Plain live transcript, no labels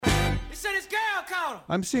this girl caught him.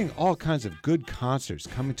 I'm seeing all kinds of good concerts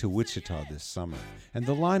coming to Wichita this summer, and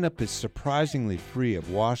the lineup is surprisingly free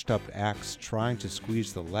of washed-up acts trying to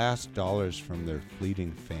squeeze the last dollars from their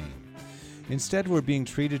fleeting fame. Instead, we're being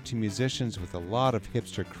treated to musicians with a lot of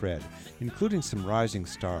hipster cred, including some rising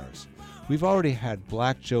stars. We've already had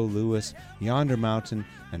Black Joe Lewis, Yonder Mountain,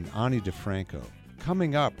 and Ani DeFranco.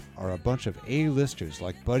 Coming up are a bunch of A-listers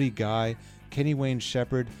like Buddy Guy, Kenny Wayne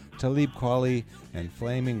Shepherd, Talib Kweli, and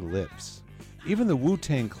Flaming Lips. Even the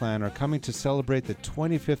Wu-Tang Clan are coming to celebrate the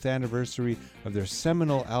 25th anniversary of their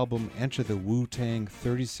seminal album Enter the Wu-Tang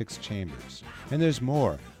 36 Chambers. And there's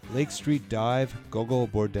more. Lake Street Dive, Gogol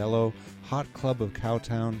Bordello, Hot Club of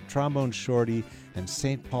Cowtown, Trombone Shorty, and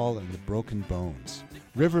St. Paul and the Broken Bones.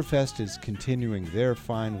 Riverfest is continuing their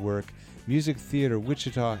fine work. Music Theater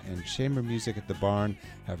Wichita and Chamber Music at the Barn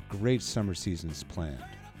have great summer seasons planned.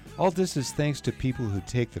 All this is thanks to people who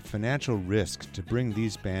take the financial risk to bring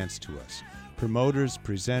these bands to us. Promoters,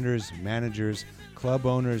 presenters, managers, club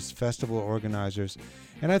owners, festival organizers,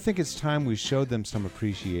 and I think it's time we showed them some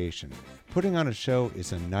appreciation. Putting on a show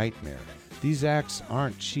is a nightmare. These acts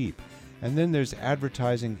aren't cheap. And then there's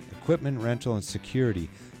advertising, equipment rental, and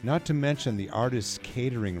security, not to mention the artist's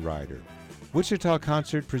catering rider. Wichita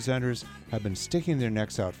concert presenters have been sticking their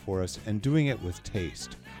necks out for us and doing it with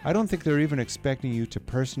taste. I don't think they're even expecting you to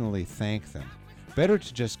personally thank them. Better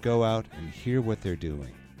to just go out and hear what they're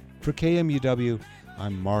doing. For KMUW,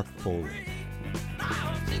 I'm Mark Foley.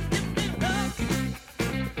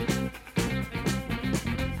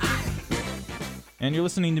 And you're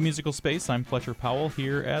listening to Musical Space. I'm Fletcher Powell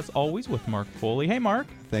here, as always, with Mark Foley. Hey, Mark.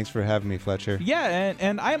 Thanks for having me, Fletcher. Yeah,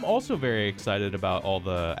 and I am also very excited about all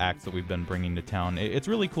the acts that we've been bringing to town. It's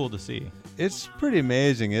really cool to see. It's pretty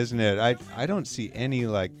amazing, isn't it? I don't see any,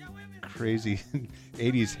 crazy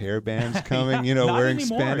 80s hair bands coming, wearing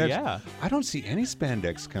anymore, spandex. Yeah. I don't see any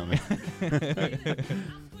spandex coming.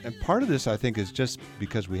 And part of this, I think, is just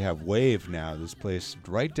because we have Wave now, this place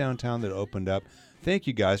right downtown that opened up. Thank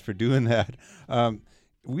you guys for doing that.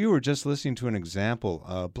 We were just listening to an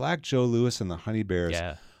example, Black Joe Lewis and the Honey Bears.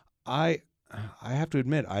 Yeah. I have to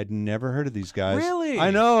admit, I'd never heard of these guys. Really?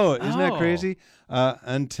 I know. Isn't that crazy?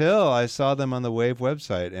 Until I saw them on the Wave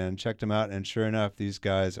website and checked them out, and sure enough, these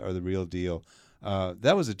guys are the real deal.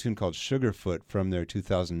 That was a tune called Sugarfoot from their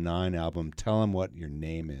 2009 album, Tell 'Em What Your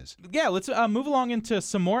Name Is. Yeah, let's move along into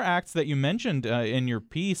some more acts that you mentioned in your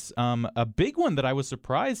piece. A big one that I was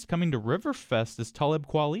surprised coming to Riverfest is Talib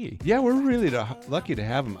Kweli. Yeah, we're really lucky to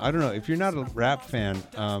have him. I don't know, if you're not a rap fan,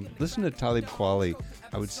 listen to Talib Kweli.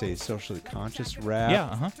 I would say socially conscious rap.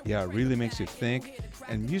 Yeah, Yeah, it really makes you think.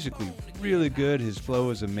 And musically really good. His flow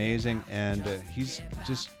is amazing. And he's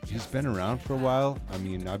been around for a while. I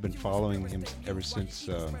mean, I've been following him ever since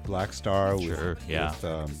Black Star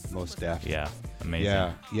with Mos Def. Yeah,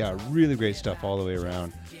 amazing. Yeah, really great stuff all the way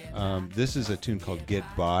around. This is a tune called Get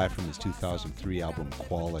By from his 2003 album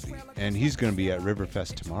Quality. And he's going to be at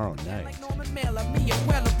Riverfest tomorrow night.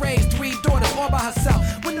 Raised 3 daughters all by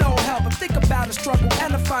herself with no help. And think about the struggle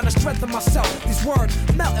and to find the strength in myself. These words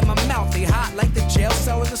melt in my mouth, they hot like the jail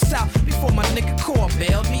cell in the south. Before my nigga Core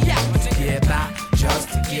bailed me out. To get by, just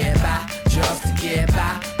to get by, just to get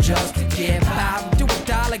by, just to get by. We do or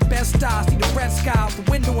die like best stars. See the red sky out the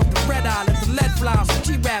window of the red eye. Let the lead fly on some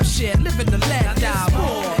G-rap shit. Living the lead die.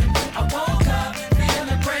 I woke up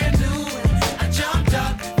feeling brand new. I jumped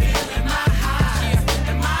up feeling my highs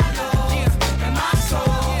and my lows and my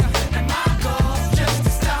soul and my goals. Just to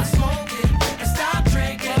stop smoking and stop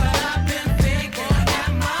drinking. But I've been thinking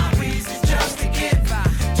and my reasons just to get by,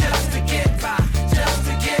 just to get by, just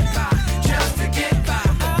to get by, just to get by.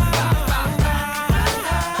 Just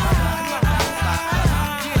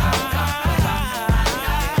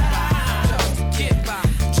to get by,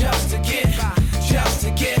 just to get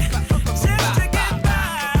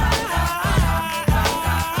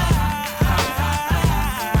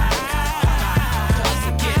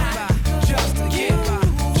by,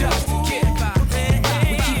 just to get by.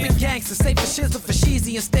 Safe for shizzle for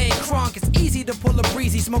sheezy and stay crunk. It's easy to pull a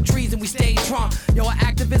breezy, smoke trees and we stay drunk. Yo, our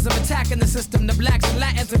activism attacking the system. The blacks and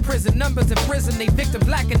Latins in prison, numbers in prison. They victim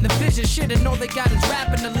lacking the vision. Shit and all they got is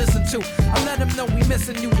rapping to listen to. I let them know we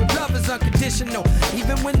missing you. The love is unconditional.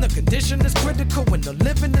 Even when the condition is critical, when the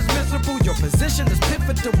living is miserable, your position is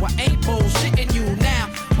pivotal. I ain't bullshitting you now.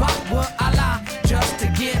 Why would I lie? Just to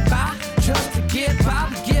get by, just to get by,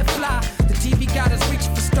 we get fly. The TV got us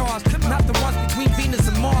reaching for stars, not the ones between Venus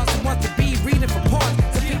and Mars. The ones to be reading for parts.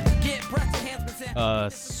 So people get breath enhancements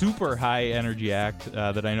and super high energy act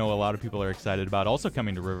that I know a lot of people are excited about. Also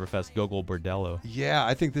coming to Riverfest, Gogol Bordello. Yeah,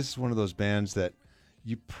 I think this is one of those bands that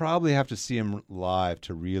You probably have to see them live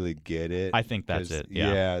to really get it. I think that's 'cause, it.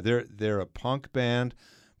 Yeah. they're a punk band,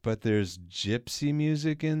 but there's gypsy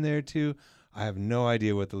music in there too. I have no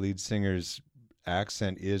idea what the lead singer's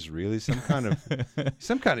accent is really. Some kind of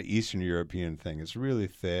Eastern European thing. It's really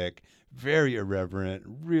thick, very irreverent,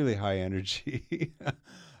 really high energy.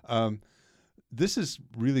 This is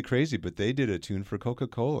really crazy, but they did a tune for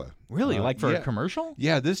Coca-Cola. Really? Like for a commercial?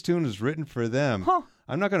 Yeah, this tune was written for them. Huh.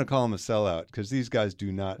 I'm not going to call them a sellout because these guys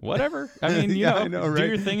do not. Whatever. I mean, Yeah, I know, do right?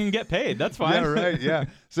 your thing and get paid. That's fine. Yeah, right. Yeah.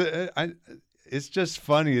 So it's just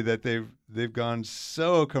funny that they've gone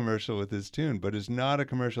so commercial with this tune, but it's not a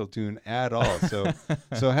commercial tune at all. So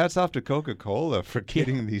hats off to Coca-Cola for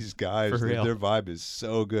getting these guys. For real. Their vibe is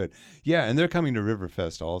so good. Yeah, and they're coming to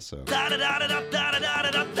Riverfest also.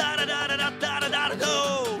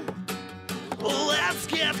 Let's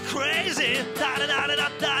get crazy. Let's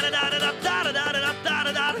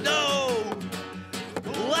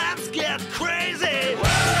get crazy.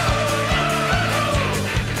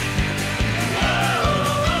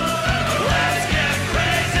 Let's get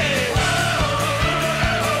crazy.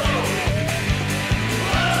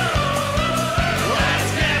 Let's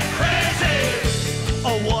get crazy.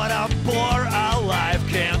 Oh, what a bore our life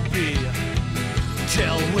can be.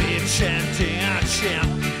 Till we chanting and chant.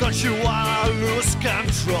 Don't you wanna lose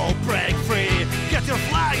control? Break free. Get your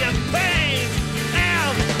flag and paint.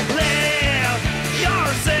 And live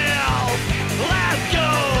yourself. Let's go.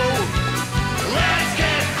 Let's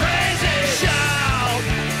get crazy. Shout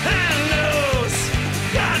and lose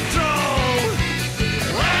control.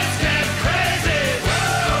 Let's get crazy.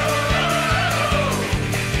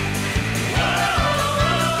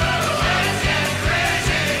 Let's get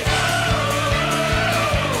crazy.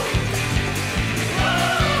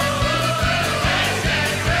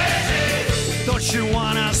 Don't you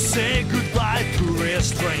wanna say goodbye to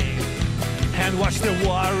restraint and watch the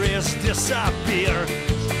warriors disappear?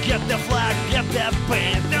 Get the flag, get the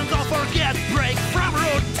paint, and don't forget break from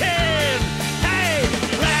routine. Hey,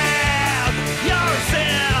 let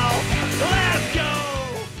yourself, let's go.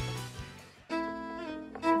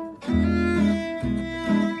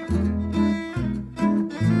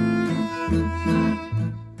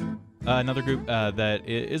 Another group that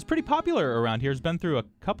is pretty popular around here has been through a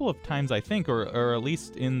couple of times, I think, or at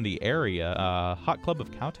least in the area. Hot Club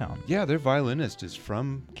of Cowtown. Yeah, their violinist is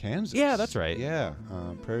from Kansas. Yeah, that's right. Yeah,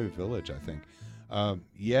 Prairie Village, I think.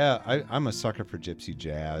 I'm a sucker for gypsy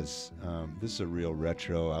jazz. This is a real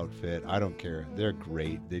retro outfit. I don't care. They're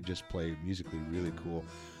great. They just play musically really cool.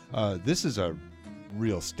 This is a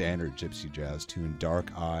real standard gypsy jazz tune,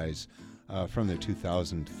 Dark Eyes, from their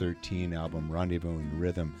 2013 album, Rendezvous in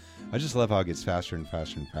Rhythm. I just love how it gets faster and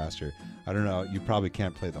faster and faster. I don't know, you probably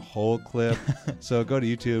can't play the whole clip, so go to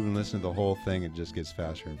YouTube and listen to the whole thing. It just gets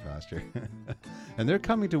faster and faster. And they're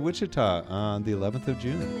coming to Wichita on the 11th of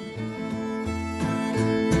June.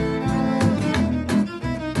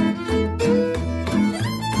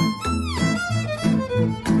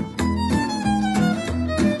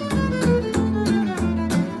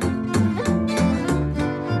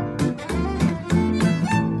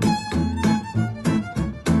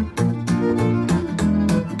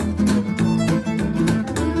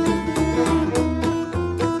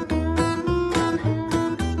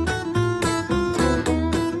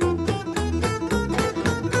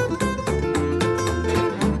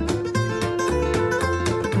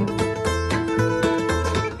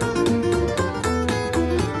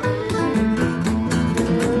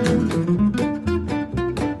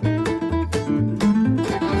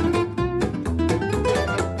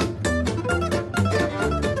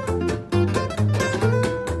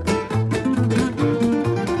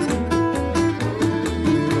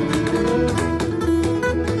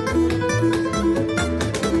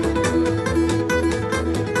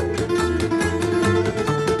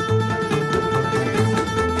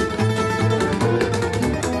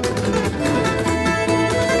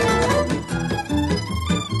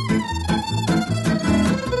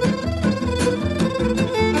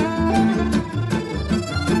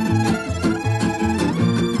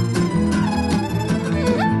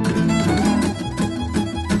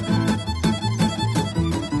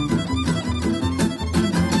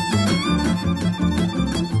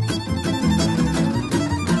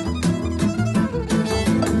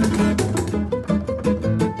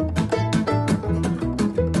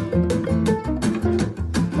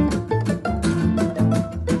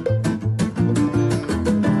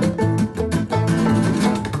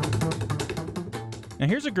 Now,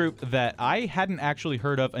 here's a group that I hadn't actually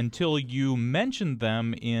heard of until you mentioned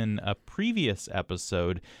them in a previous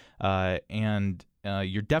episode, and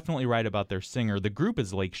you're definitely right about their singer. The group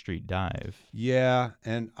is Lake Street Dive. Yeah,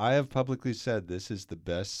 and I have publicly said this is the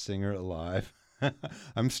best singer alive.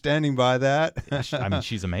 I'm standing by that. I mean,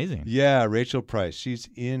 she's amazing. Yeah, Rachel Price. She's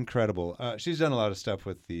incredible. She's done a lot of stuff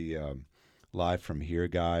with the Live From Here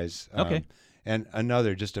guys. Okay. And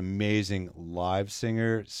another just amazing live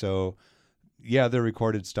singer. So, yeah, their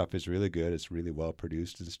recorded stuff is really good. It's really well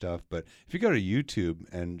produced and stuff. But if you go to YouTube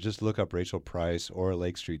and just look up Rachel Price or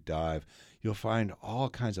Lake Street Dive, you'll find all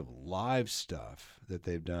kinds of live stuff that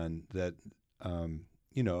they've done that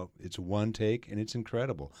it's one take and it's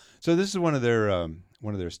incredible. So this is one of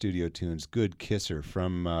their studio tunes, "Good Kisser"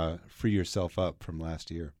 from "Free Yourself Up" from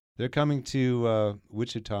last year. They're coming to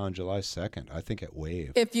Wichita on July 2nd, I think at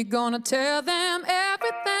Wave. If you're gonna tell them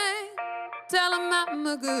everything, tell them I'm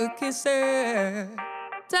a good kisser.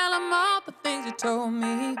 Tell them all the things you told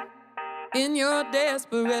me in your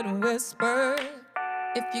desperate whisper.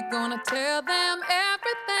 If you're gonna tell them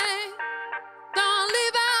everything, don't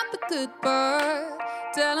leave out the good part.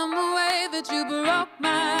 Tell them the way that you broke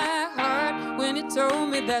my heart when you told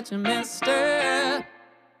me that you missed her.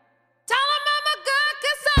 Tell them I'm a good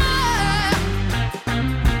kisser.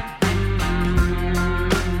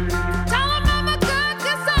 Tell them I'm a good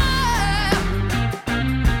kisser.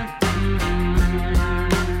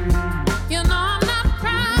 You know I'm not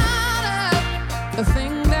proud of the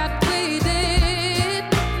thing that we did.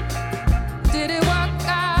 Did it work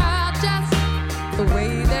out just the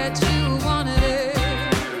way that you wanted it?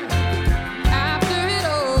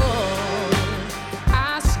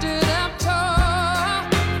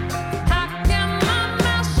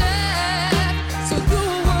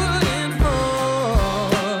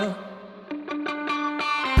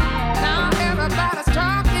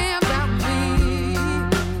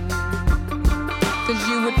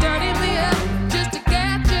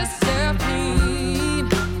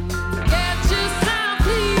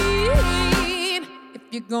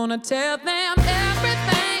 You're gonna tell them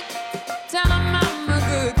everything. Tell them I'm a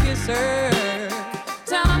good kisser.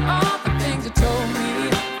 Tell them all the things you told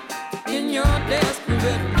me in your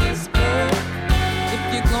desperate whisper. If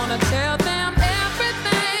you're gonna tell them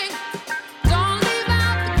everything, don't leave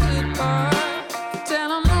out the good part. Tell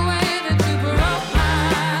them the way that you broke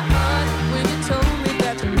my heart when you told me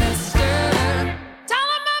that you missed her. Tell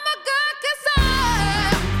them I'm a good kisser.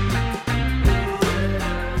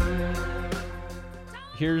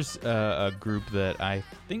 Here's a group that I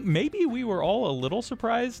think maybe we were all a little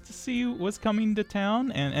surprised to see was coming to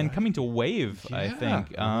town and coming to Wave, I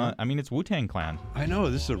think. I mean, it's Wu-Tang Clan. I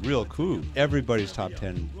know, this is a real coup. Everybody's top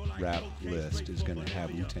 10 rap list is going to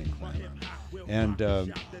have Wu-Tang Clan on it. And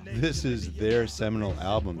this is their seminal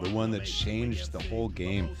album, the one that changed the whole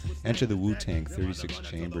game. Enter the Wu-Tang, 36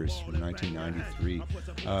 Chambers from 1993.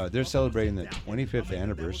 They're celebrating the 25th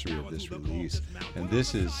anniversary of this release, and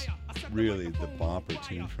this is really the bumper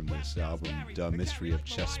tune from this album, The Mystery of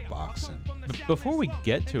Chess Boxing. Before we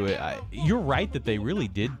get to it, you're right that they really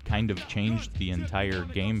did kind of change the entire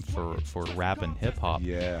game for rap and hip-hop.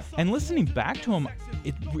 Yeah. And listening back to them,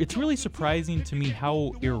 it's really surprising to me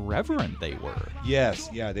how irreverent they were. Yes,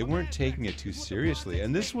 yeah, they weren't taking it too seriously.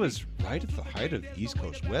 And this was right at the height of East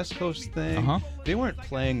Coast, West Coast thing. They weren't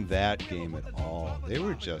playing that game at all. They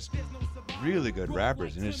were just really good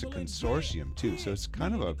rappers, and it's a consortium too, so it's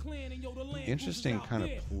kind of a interesting kind of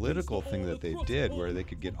political thing that they did, where they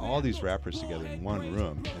could get all these rappers together in one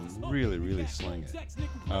room and really sling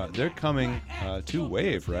it. They're coming to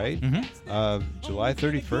Wave, right? July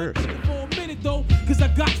 31st. For a minute though, cause I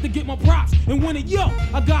got to get my props and win it. Yo,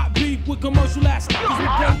 I got beef with commercial ass niggas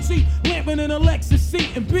with goatee, lamping in a Lexus C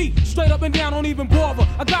and B, straight up and down, don't even bother.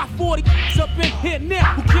 I got 40 up in here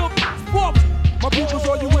now who killed barbers. My peoples,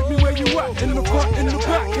 are you with me where you at? In the front, in the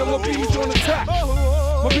back, killer bees on attack.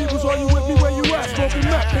 My peoples, are you with me where you at? Smoking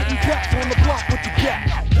up, hitting cats on the block with the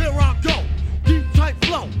cat. Here I go, deep tight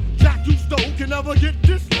flow. Jack you stole can never get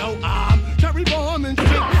this low. I'm Terry Bomb and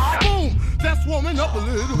shit. Boom, that's warming up a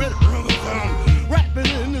little bit. Rapping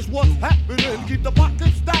in is what's happening. Keep the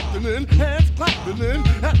pockets stacking in, hands clapping in.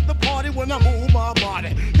 At the party when I move my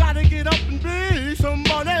body. Gotta get up and be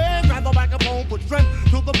somebody. Grab the microphone, put strength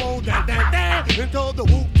to the bone. Down, into the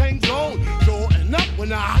Wu-Tang zone. Showing up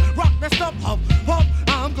when I rock that stuff. Huff,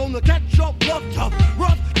 I'm gonna catch up,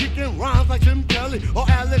 rough, kicking rhymes like Jim Kelly or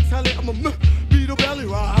Alex Haley. I'm a beat a belly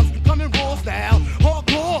rhymes, coming raw style,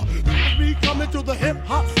 hardcore. Me coming to the hip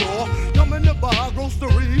hop store, coming to buy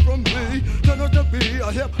grocery from me. Turn out to be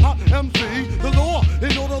a hip hop MC. The law,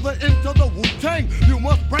 in order to enter the Wu-Tang, you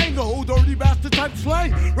must bring the whole dirty bastard type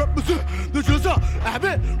slang. Represent the Jizza,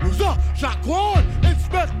 Abbott, Ruza, Shaquan,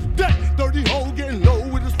 inspect the deck. Dirty hole getting low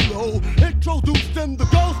with his flow. Introduced in the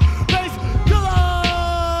ghost, bass killer.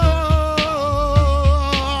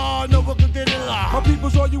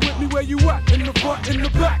 you with me? Where you at? In the front, in the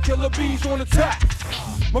back, killer bees on attack.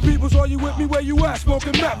 My peoples, are you with me? Where you at?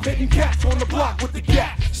 Smoking meth, hitting cats on the block with the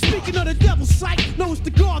gat. Speaking of the devil's sight, knows the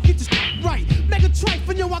guard, get your right. Mega tripe,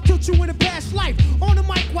 and yo, I killed you in a past life. On the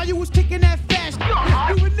mic while you was kicking that fast.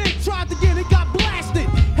 You and Nick tried to get it, got blasted.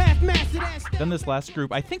 Half-mastered ass. Then this last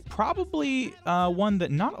group, I think probably one that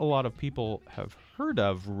not a lot of people have heard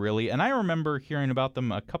of, really. And I remember hearing about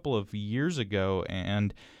them a couple of years ago,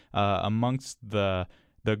 and amongst the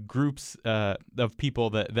groups of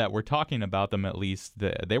people that were talking about them, at least,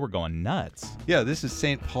 they were going nuts. Yeah, this is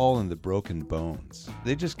St. Paul and the Broken Bones.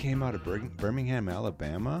 They just came out of Birmingham,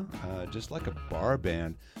 Alabama, just like a bar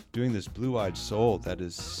band, doing this blue-eyed soul that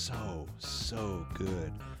is so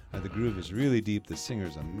good. The groove is really deep. The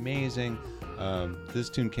singer's amazing. This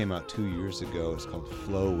tune came out 2 years ago. It's called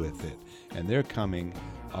Flow With It, and they're coming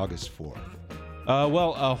August 4th.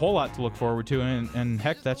 Well, a whole lot to look forward to, and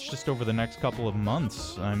heck, that's just over the next couple of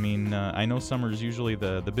months. I mean, I know summer's usually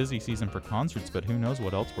the busy season for concerts, but who knows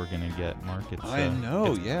what else we're going to get, Mark. I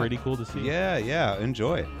know, it's pretty cool to see. Yeah,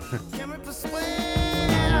 enjoy it.